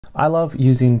I love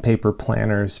using paper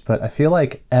planners, but I feel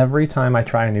like every time I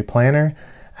try a new planner,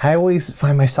 I always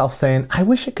find myself saying, I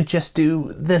wish it could just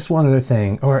do this one other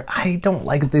thing, or I don't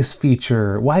like this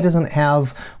feature. Why doesn't it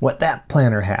have what that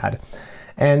planner had?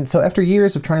 And so after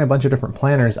years of trying a bunch of different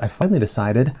planners, I finally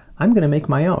decided I'm gonna make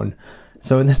my own.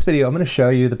 So in this video, I'm gonna show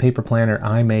you the paper planner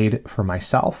I made for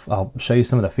myself. I'll show you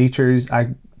some of the features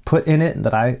I put in it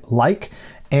that I like,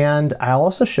 and I'll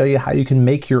also show you how you can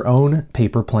make your own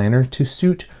paper planner to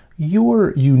suit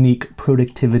your unique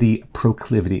productivity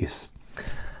proclivities.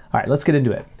 All right, let's get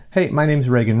into it. Hey, my name's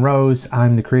Reagan Rose.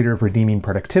 I'm the creator of Redeeming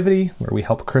Productivity, where we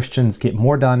help Christians get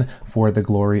more done for the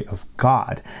glory of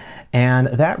God. And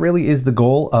that really is the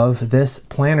goal of this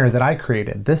planner that I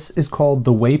created. This is called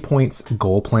the Waypoints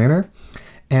Goal Planner.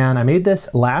 And I made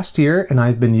this last year, and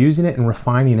I've been using it and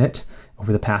refining it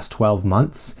over the past 12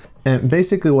 months. And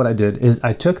basically what I did is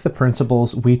I took the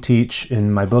principles we teach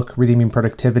in my book, Redeeming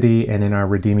Productivity, and in our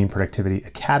Redeeming Productivity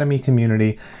Academy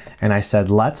community, and I said,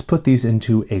 let's put these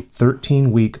into a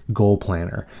 13-week goal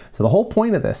planner. So the whole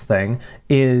point of this thing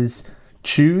is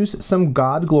choose some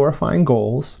God-glorifying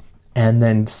goals and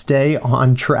then stay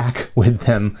on track with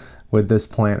them with this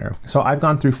planner. So I've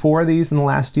gone through 4 of these in the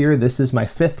last year. This is my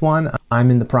 5th one. I'm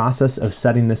in the process of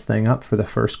setting this thing up for the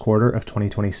first quarter of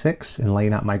 2026 and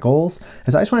laying out my goals.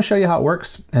 And so I just want to show you how it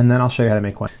works, and then I'll show you how to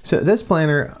make one. So this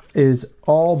planner is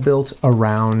all built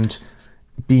around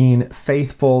being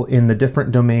faithful in the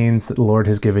different domains that the Lord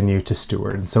has given you to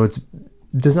steward. And so it's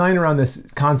designed around this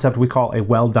concept we call a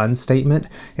well done statement.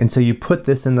 And so you put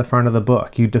this in the front of the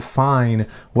book. You define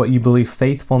what you believe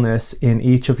faithfulness in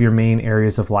each of your main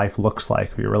areas of life looks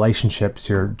like, your relationships,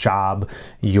 your job,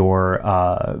 your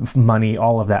money,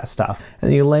 all of that stuff.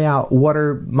 And you lay out, what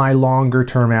are my longer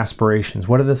term aspirations?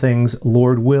 What are the things,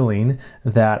 Lord willing,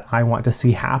 that I want to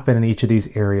see happen in each of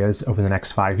these areas over the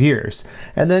next 5 years?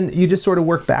 And then you just sort of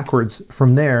work backwards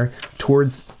from there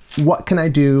towards what can I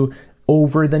do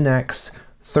over the next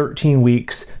 13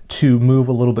 weeks to move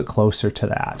a little bit closer to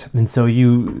that. And so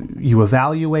you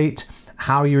evaluate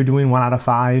how you're doing 1 out of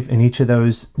 5 in each of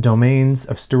those domains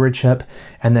of stewardship.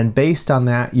 And then based on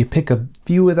that, you pick a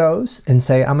few of those and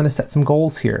say, I'm going to set some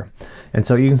goals here. And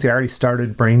so you can see I already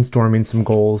started brainstorming some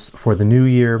goals for the new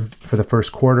year, for the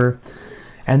first quarter.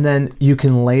 And then you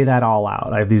can lay that all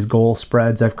out. I have these goal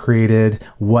spreads I've created.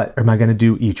 What am I going to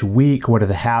do each week? What are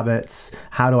the habits?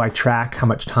 How do I track how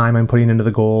much time I'm putting into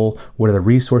the goal? What are the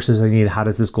resources I need? How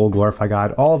does this goal glorify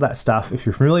God? All of that stuff. If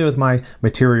you're familiar with my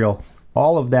material,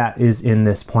 all of that is in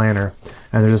this planner.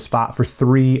 And there's a spot for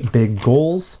 3 big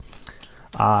goals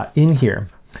in here.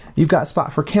 You've got a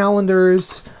spot for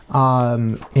calendars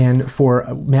and for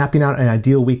mapping out an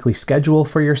ideal weekly schedule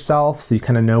for yourself, so you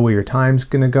kind of know where your time's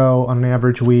going to go on an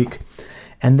average week.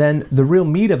 And then the real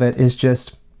meat of it is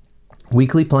just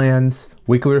weekly plans,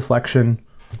 weekly reflection,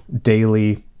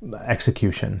 daily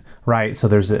execution, right? So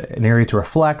there's an area to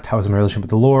reflect. How was my relationship with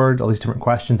the Lord? All these different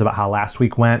questions about how last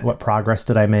week went. What progress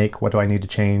did I make? What do I need to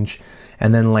change?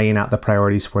 And then laying out the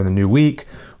priorities for the new week,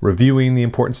 reviewing the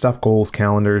important stuff, goals,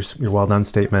 calendars, your well done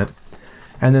statement.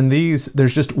 And then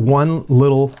there's just one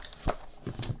little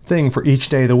thing for each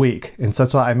day of the week. And so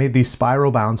that's why I made these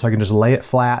spiral bound so I can just lay it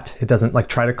flat. It doesn't like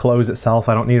try to close itself.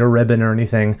 I don't need a ribbon or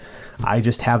anything. I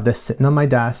just have this sitting on my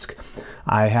desk.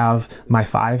 I have my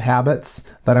 5 habits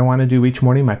that I want to do each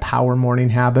morning, my power morning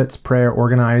habits: prayer,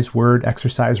 organize, word,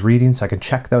 exercise, reading. So I can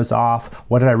check those off.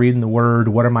 What did I read in the word?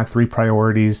 What are my 3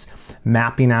 priorities?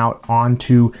 Mapping out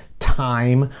onto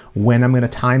time, when I'm going to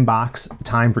time box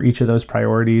time for each of those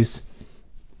priorities.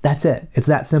 That's it. It's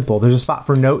that simple. There's a spot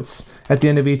for notes at the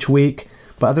end of each week.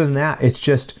 But other than that, it's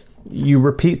just you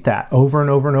repeat that over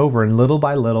and over and over, and little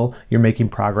by little, you're making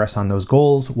progress on those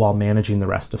goals while managing the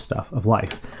rest of stuff of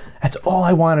life. That's all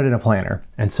I wanted in a planner.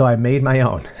 And so I made my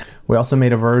own. We also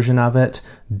made a version of it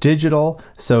digital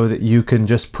so that you can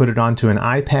just put it onto an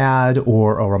iPad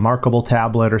or a Remarkable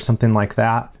tablet or something like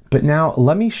that. But now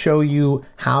let me show you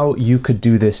how you could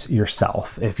do this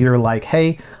yourself. If you're like,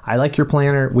 hey, I like your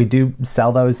planner, we do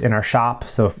sell those in our shop.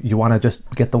 So if you want to just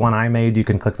get the one I made, you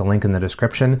can click the link in the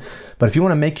description. But if you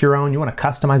want to make your own, you want to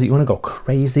customize it, you want to go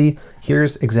crazy,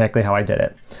 here's exactly how I did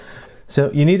it. So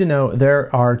you need to know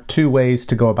there are 2 ways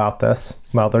to go about this.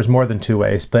 Well, there's more than 2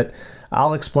 ways, but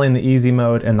I'll explain the easy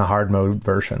mode and the hard mode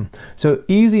version. So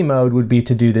easy mode would be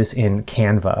to do this in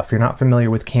Canva. If you're not familiar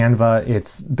with Canva,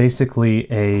 it's basically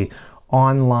a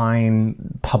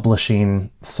online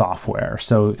publishing software.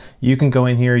 So you can go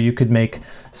in here, you could make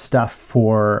stuff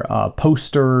for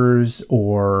posters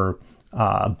or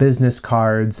business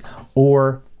cards,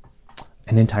 or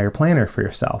an entire planner for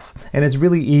yourself. And it's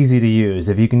really easy to use.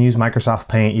 If you can use Microsoft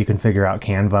Paint, you can figure out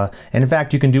Canva. And in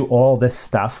fact, you can do all this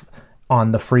stuff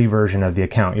on the free version of the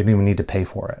account. You don't even need to pay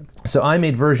for it. So I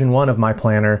made version 1 of my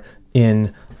planner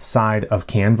inside of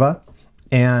Canva,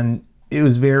 and it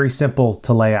was very simple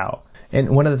to lay out.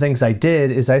 And one of the things I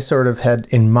did is I sort of had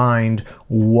in mind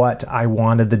what I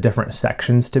wanted the different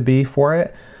sections to be for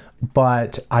it,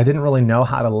 but I didn't really know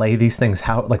how to lay these things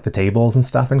out, like the tables and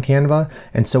stuff in Canva.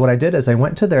 And so what I did is I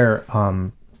went to their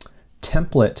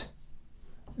template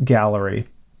gallery,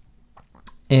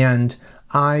 and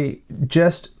I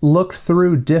just looked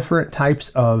through different types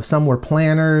of, some were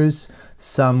planners,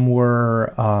 some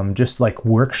were just like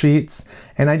worksheets,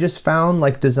 and I just found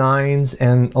like designs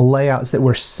and layouts that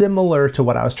were similar to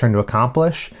what I was trying to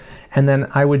accomplish. And then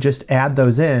I would just add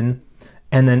those in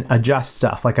and then adjust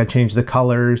stuff. Like I'd change the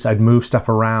colors, I'd move stuff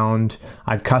around,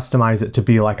 I'd customize it to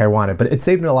be like I wanted. But it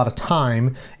saved me a lot of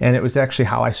time, and it was actually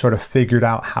how I sort of figured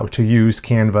out how to use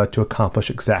Canva to accomplish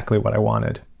exactly what I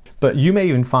wanted. But you may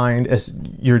even find, as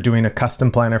you're doing a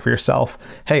custom planner for yourself,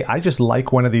 hey, I just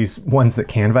like one of these ones that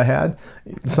Canva had.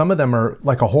 Some of them are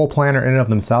like a whole planner in and of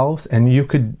themselves, and you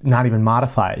could not even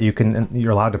modify it.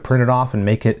 You're allowed to print it off and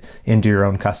make it into your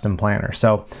own custom planner.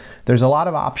 So there's a lot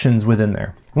of options within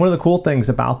there. One of the cool things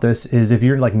about this is if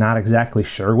you're like not exactly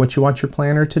sure what you want your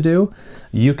planner to do,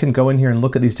 you can go in here and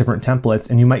look at these different templates,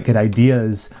 and you might get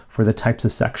ideas for the types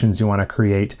of sections you want to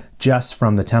create just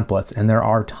from the templates. And there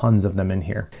are tons of them in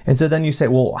here. And so then you say,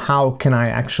 well, how can I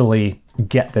actually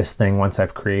get this thing once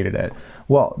I've created it?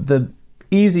 Well, the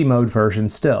easy mode version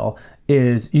still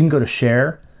is you can go to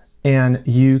share and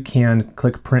you can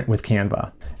click print with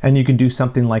Canva, and you can do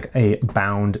something like a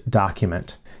bound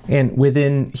document. And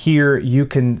within here, you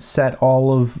can set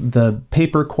all of the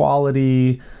paper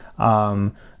quality,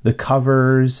 the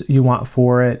covers you want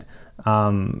for it,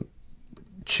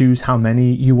 choose how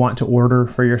many you want to order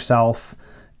for yourself,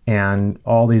 and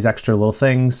all these extra little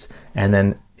things, and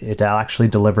then it'll actually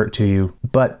deliver it to you.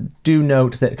 But do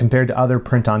note that compared to other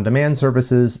print-on-demand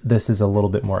services, this is a little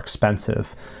bit more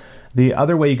expensive. The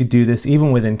other way you could do this,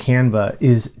 even within Canva,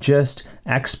 is just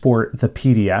export the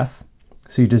PDF.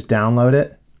 So you just download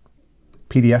it,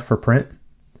 PDF for print.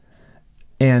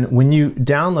 And when you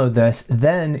download this,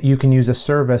 then you can use a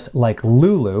service like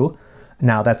Lulu.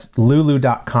 Now that's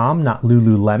lulu.com, not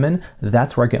Lululemon.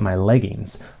 That's where I get my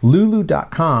leggings.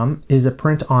 Lulu.com is a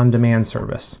print-on-demand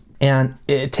service. And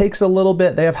it takes a little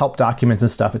bit, they have help documents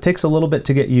and stuff. It takes a little bit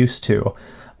to get used to.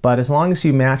 But as long as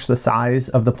you match the size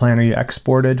of the planner you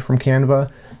exported from Canva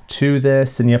to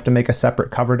this, and you have to make a separate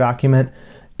cover document,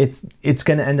 it's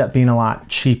going to end up being a lot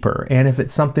cheaper. And if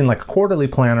it's something like a quarterly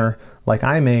planner like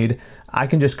I made, I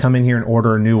can just come in here and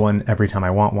order a new one every time I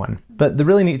want one. But the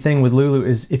really neat thing with Lulu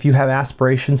is if you have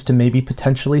aspirations to maybe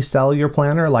potentially sell your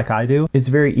planner like I do, it's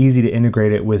very easy to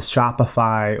integrate it with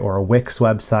Shopify or a Wix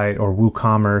website or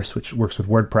WooCommerce, which works with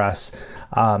WordPress.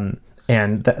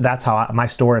 And that's how my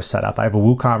store is set up. I have a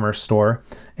WooCommerce store.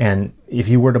 And if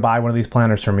you were to buy one of these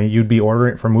planners from me, you'd be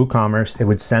ordering it from WooCommerce. It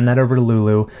would send that over to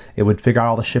Lulu. It would figure out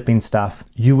all the shipping stuff.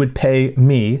 You would pay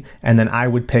me, and then I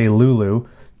would pay Lulu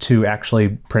to actually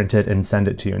print it and send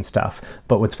it to you and stuff.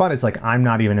 But what's fun is like I'm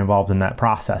not even involved in that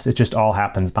process. It just all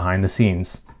happens behind the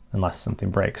scenes unless something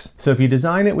breaks. So if you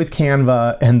design it with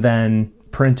Canva and then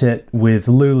print it with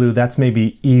Lulu, that's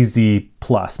maybe easy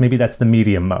plus. Maybe that's the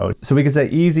medium mode. So we could say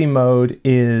easy mode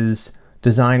is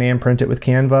design and print it with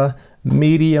Canva.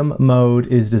 Medium mode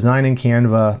is design in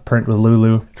Canva, print with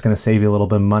Lulu. It's going to save you a little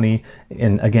bit of money.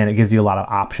 And again, it gives you a lot of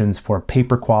options for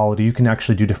paper quality. You can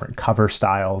actually do different cover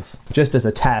styles. Just as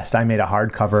a test, I made a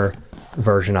hardcover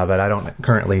version of it. I don't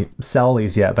currently sell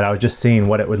these yet, but I was just seeing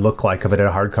what it would look like of it at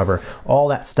a hardcover. All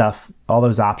that stuff, all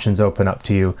those options open up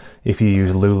to you if you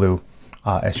use Lulu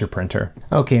as your printer.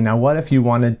 Okay, now what if you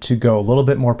wanted to go a little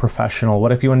bit more professional?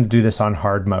 What if you wanted to do this on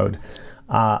hard mode?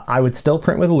 I would still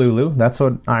print with Lulu, that's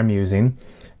what I'm using,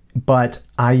 but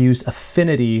I use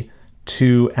Affinity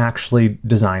to actually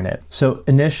design it. So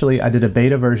initially I did a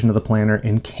beta version of the planner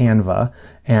in Canva,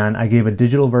 and I gave a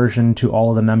digital version to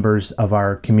all of the members of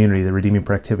our community, the Redeeming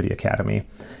Productivity Academy.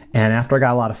 And after I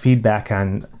got a lot of feedback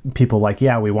on people like,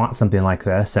 yeah, we want something like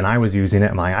this, and I was using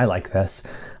it, and I like this,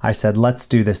 I said, let's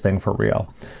do this thing for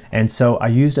real. And so I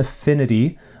used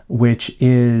Affinity, which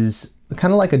is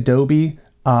kind of like Adobe.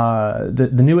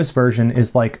 The newest version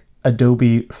is like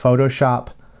Adobe Photoshop,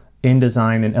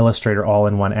 InDesign, and Illustrator all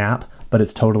in one app, but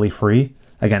it's totally free.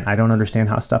 Again, I don't understand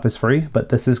how stuff is free, but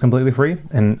this is completely free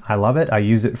and I love it. I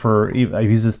use it I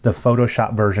use the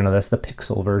Photoshop version of this, the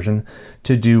Pixel version,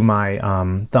 to do my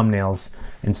thumbnails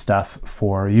and stuff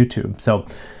for YouTube. So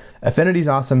Affinity's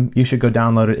awesome. You should go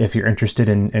download it if you're interested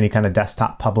in any kind of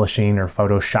desktop publishing or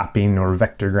photoshopping or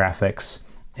vector graphics,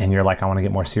 and you're like, I want to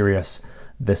get more serious.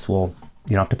 This will,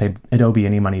 you don't have to pay Adobe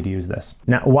any money to use this.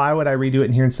 Now, why would I redo it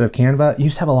in here instead of Canva? You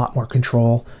just have a lot more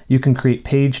control. You can create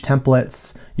page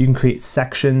templates. You can create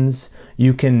sections.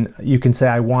 You can say,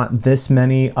 I want this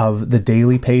many of the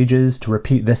daily pages to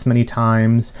repeat this many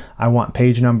times. I want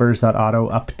page numbers that auto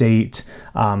update.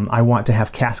 I want to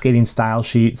have cascading style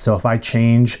sheets. So if I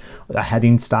change a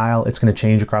heading style, it's going to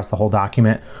change across the whole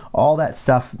document. All that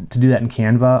stuff, to do that in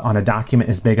Canva on a document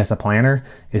as big as a planner,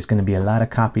 is going to be a lot of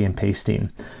copy and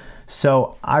pasting.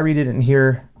 So I redid it in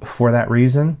here for that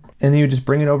reason. And then you just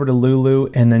bring it over to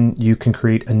Lulu, and then you can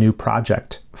create a new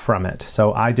project from it.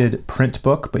 So I did print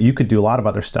book, but you could do a lot of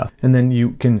other stuff. And then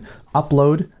you can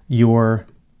upload your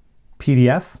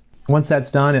PDF. Once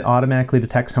that's done, it automatically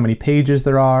detects how many pages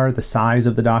there are, the size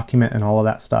of the document, and all of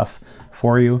that stuff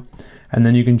for you. And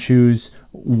then you can choose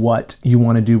what you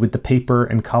want to do with the paper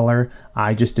and color.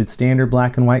 I just did standard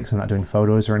black and white because I'm not doing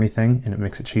photos or anything, and it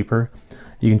makes it cheaper.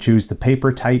 You can choose the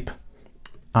paper type.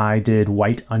 I did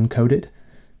white uncoated,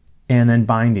 and then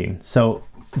binding. So,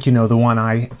 you know, the one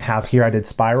I have here, I did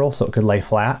spiral so it could lay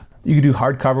flat. You could do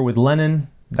hardcover with linen.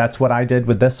 That's what I did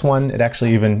with this one. It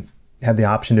actually even had the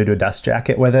option to do a dust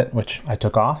jacket with it, which I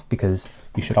took off because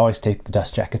you should always take the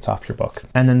dust jackets off your book.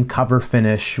 And then cover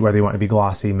finish, whether you want it to be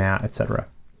glossy, matte, etc.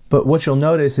 But what you'll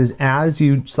notice is as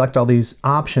you select all these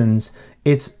options,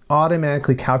 it's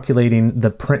automatically calculating the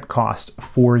print cost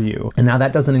for you. And now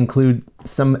that doesn't include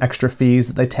some extra fees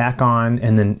that they tack on,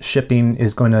 and then shipping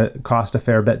is going to cost a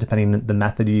fair bit depending on the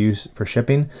method you use for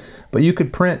shipping. But you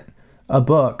could print a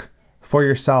book for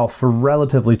yourself for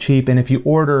relatively cheap, and if you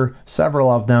order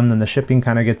several of them, then the shipping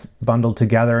kind of gets bundled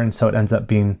together, and so it ends up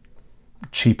being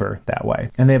cheaper that way.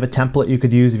 And they have a template you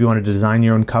could use if you want to design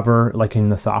your own cover, like in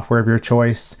the software of your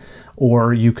choice,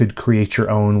 or you could create your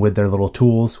own with their little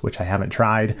tools, which I haven't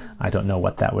tried. I don't know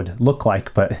what that would look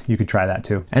like, but you could try that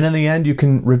too. And in the end, you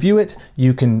can review it,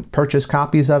 you can purchase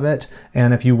copies of it,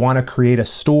 and if you want to create a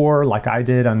store like I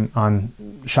did on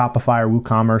Shopify or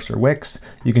WooCommerce or Wix,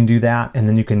 you can do that, and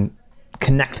then you can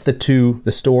connect the two,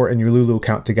 the store and your Lulu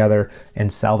account, together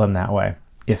and sell them that way,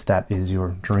 if that is your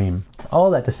dream. All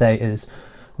that to say is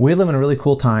we live in a really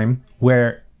cool time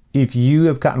where if you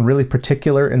have gotten really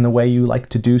particular in the way you like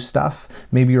to do stuff,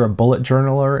 maybe you're a bullet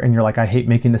journaler and you're like, I hate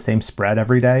making the same spread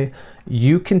every day,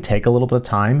 you can take a little bit of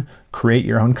time, create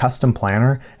your own custom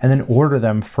planner, and then order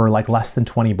them for like less than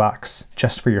 20 bucks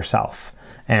just for yourself.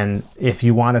 And if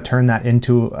you want to turn that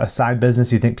into a side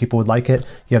business, you think people would like it,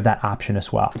 you have that option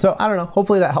as well. So I don't know,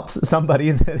 hopefully that helps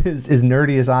somebody that is as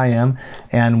nerdy as I am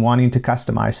and wanting to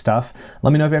customize stuff.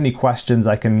 Let me know if you have any questions.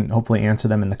 I can hopefully answer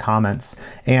them in the comments.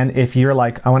 And if you're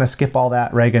like, I want to skip all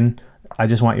that, Reagan, I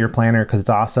just want your planner because it's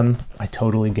awesome, I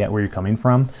totally get where you're coming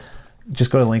from.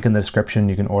 Just go to the link in the description.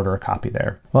 You can order a copy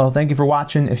there. Well, thank you for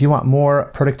watching. If you want more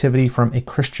productivity from a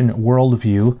Christian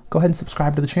worldview, go ahead and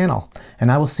subscribe to the channel. And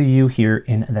I will see you here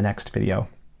in the next video.